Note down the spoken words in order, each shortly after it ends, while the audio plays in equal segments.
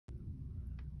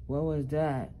What was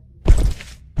that?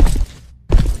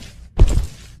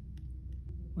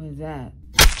 What is that?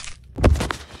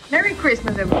 Merry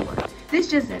Christmas, everyone. This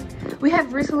just in. We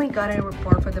have recently gotten a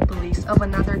report from the police of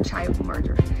another child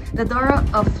murder. The daughter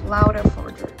of Laura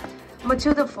Folger.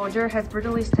 Matilda Folger has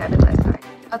brutally stabbed in left eye.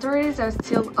 Authorities are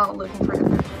still out looking for the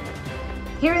murderer.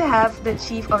 Here we have the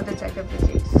chief of detective of the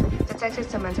case, Detective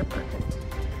Samantha Perkins.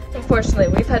 Unfortunately,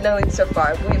 we've had no leads so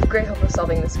far, but we have great hope of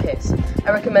solving this case.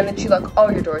 I recommend that you lock all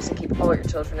your doors and keep all your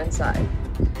children inside.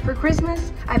 For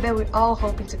Christmas, I bet we're all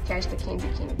hoping to catch the Candy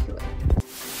King killer.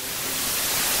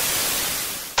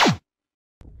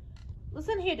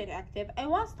 Listen here, detective. I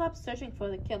won't stop searching for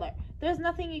the killer. There's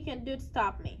nothing you can do to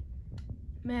stop me.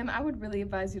 Ma'am, I would really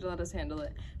advise you to let us handle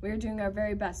it. We are doing our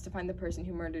very best to find the person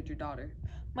who murdered your daughter.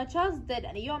 My child's dead,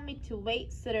 and you want me to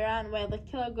sit around while the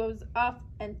killer goes off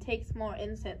and takes more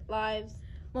innocent lives?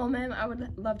 Well, ma'am, I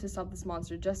would love to stop this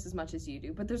monster just as much as you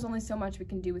do, but there's only so much we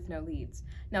can do with no leads.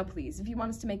 Now, please, if you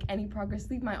want us to make any progress,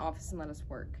 leave my office and let us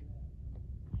work.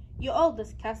 You all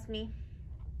disgust me.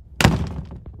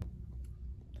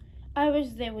 I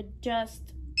wish they would just...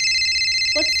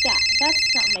 What's that?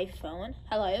 That's not my phone.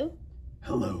 Hello?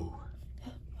 Hello.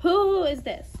 Who is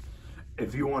this?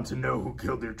 If you want to know who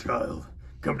killed your child,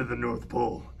 come to the North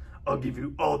Pole. I'll give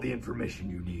you all the information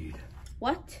you need.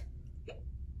 What?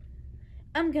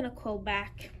 I'm gonna call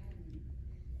back.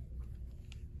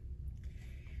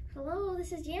 Hello,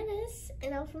 this is Janice,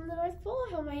 and I'm from the North Pole.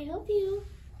 How may I help you?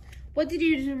 What did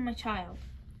you do to my child?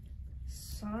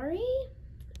 Sorry?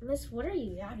 Miss, what are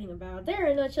you yapping about?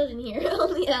 There are no children here,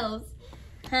 only elves.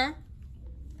 Huh?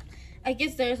 I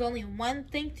guess there's only one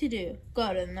thing to do.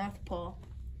 Go to the North Pole.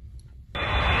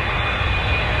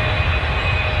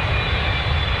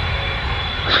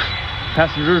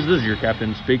 Passengers, this is your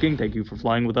captain speaking. Thank you for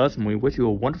flying with us, and we wish you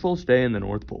a wonderful stay in the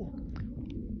North Pole.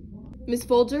 Miss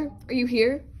Folger, are you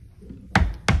here?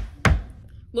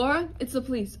 Laura, it's the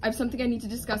police. I have something I need to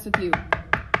discuss with you.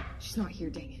 She's not here,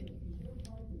 dang it.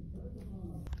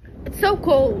 It's so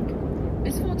cold.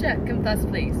 Miss Folger, come with us,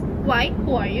 please. Why?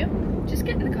 Who are you? Just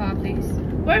get in the car, please.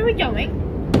 Where are we going?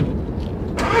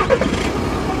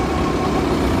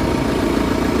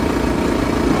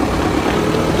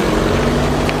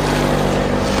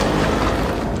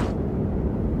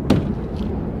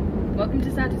 Welcome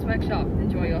to Santa's workshop.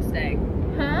 Enjoy your stay.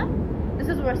 Huh? This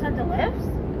is where Santa lives?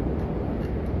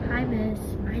 Hi, Miss.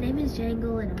 My name is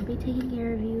Jangle, and I'll be taking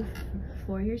care of you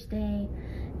for your stay.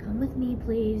 Come with me,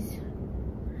 please.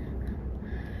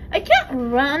 I can't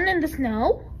run in the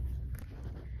snow.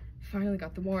 Finally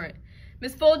got the warrant.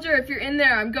 Miss Folger, if you're in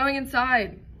there, I'm going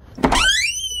inside.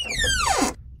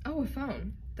 Oh, a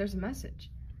phone. There's a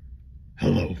message.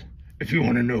 Hello. If you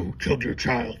want to know who killed your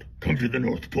child, come to the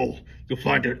North Pole. You'll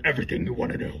find out everything you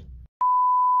want to know.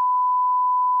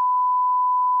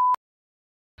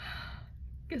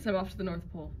 Guess I'm off to the North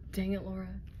Pole. Dang it, Laura.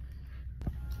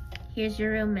 Here's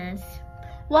your room, Miss.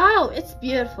 Wow, it's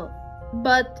beautiful.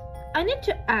 But I need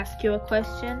to ask you a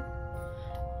question.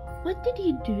 What did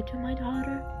you do to my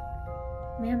daughter?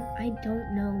 Ma'am, I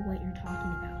don't know what you're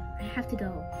talking about. I have to go.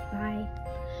 Bye.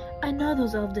 I know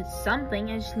those elves did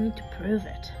something. I just need to prove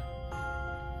it.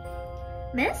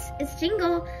 Miss, it's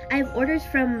Jingle. I have orders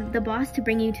from the boss to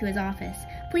bring you to his office.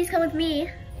 Please come with me.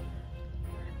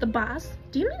 The boss?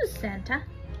 Do you mean Santa?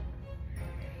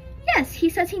 Yes, he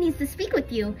says he needs to speak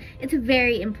with you. It's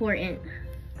very important.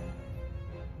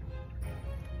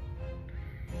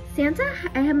 Santa,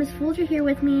 I have Miss Folger here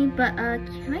with me, but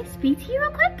can I speak to you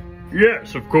real quick?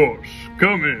 Yes, of course.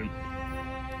 Come in.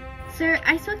 Sir,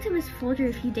 I spoke to Miss Folger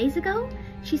a few days ago.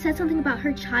 She said something about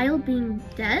her child being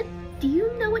dead. Do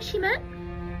you know what she meant?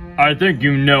 I think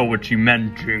you know what she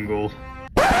meant, Jingle.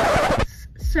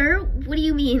 Sir, what do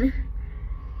you mean?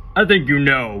 I think you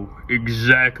know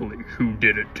exactly who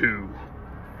did it too.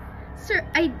 Sir,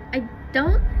 I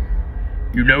don't.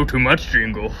 You know too much,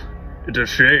 Jingle. It's a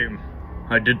shame.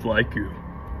 I did like you.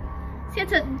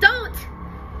 Santa, don't!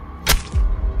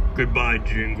 Goodbye,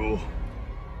 Jingle.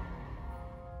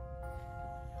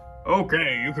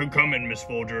 Okay, you can come in, Miss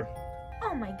Folger.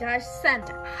 Oh my gosh,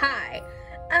 Santa, hi.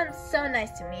 So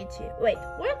nice to meet you. Wait,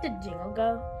 where did Jingle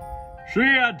go? She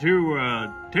had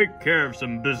to, take care of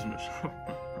some business.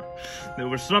 There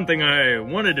was something I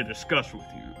wanted to discuss with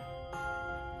you.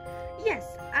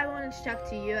 Yes, I wanted to talk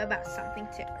to you about something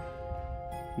too.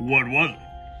 What was it?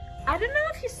 I don't know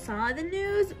if you saw the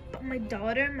news, but my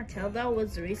daughter Matilda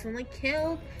was recently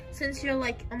killed. Since you're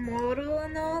like immortal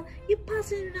and all, you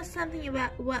possibly know something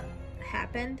about what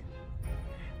happened?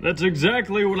 That's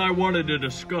exactly what I wanted to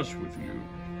discuss with you.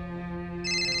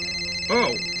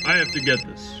 Oh, I have to get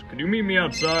this. Could you meet me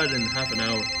outside in half an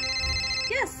hour?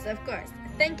 Yes, Yes, of course.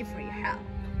 Thank you for your help.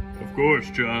 Of course,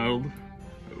 child.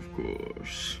 Of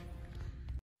course.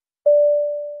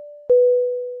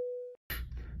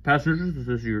 Passengers, this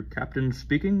is your captain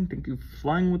speaking. Thank you for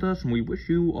flying with us, and we wish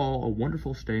you all a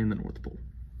wonderful stay in the North Pole.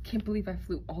 Can't believe I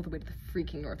flew all the way to the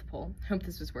freaking North Pole. Hope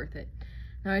this was worth it.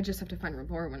 Now I just have to find where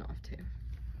Laura went off to.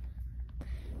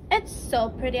 It's so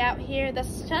pretty out here. The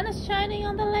sun is shining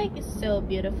on the lake. It's so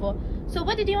beautiful. So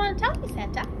what did you want to tell me,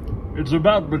 Santa? It's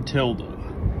about Matilda.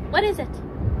 What is it?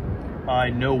 I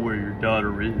know where your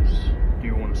daughter is. Do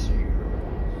you want to see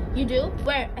her? You do?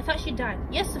 Where? I thought she died.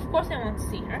 Yes, of course I want to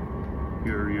see her.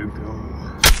 Here you go.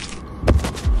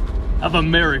 Have a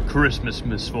Merry Christmas,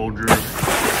 Miss Folger.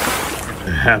 And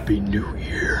a Happy New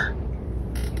Year.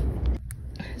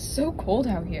 It's so cold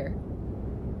out here.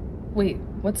 Wait,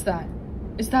 what's that?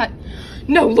 Is that...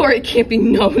 No, Laura, it can't be.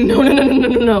 No.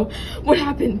 What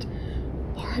happened?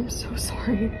 Laura, I'm so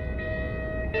sorry.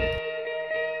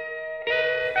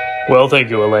 Well, thank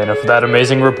you, Elena, for that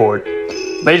amazing report.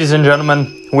 Ladies and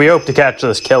gentlemen, we hope to catch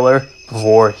this killer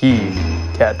before he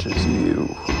catches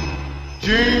you.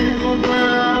 Jingle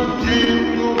bell,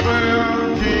 jingle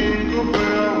bell, jingle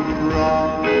bell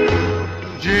rock.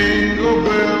 Jingle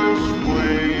bells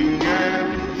swing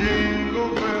and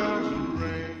jingle bells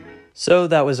ring. So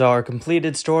that was our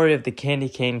completed story of the Candy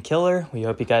Cane Killer. We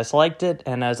hope you guys liked it,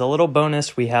 and as a little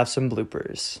bonus, we have some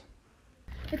bloopers.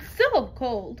 It's so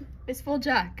cold. Miss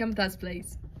Folger, come with us,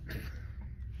 please.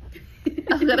 We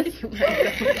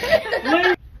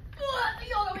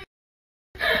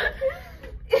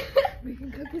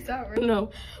can cut this out, right?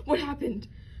 No. What happened?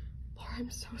 Laura, I'm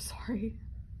so sorry.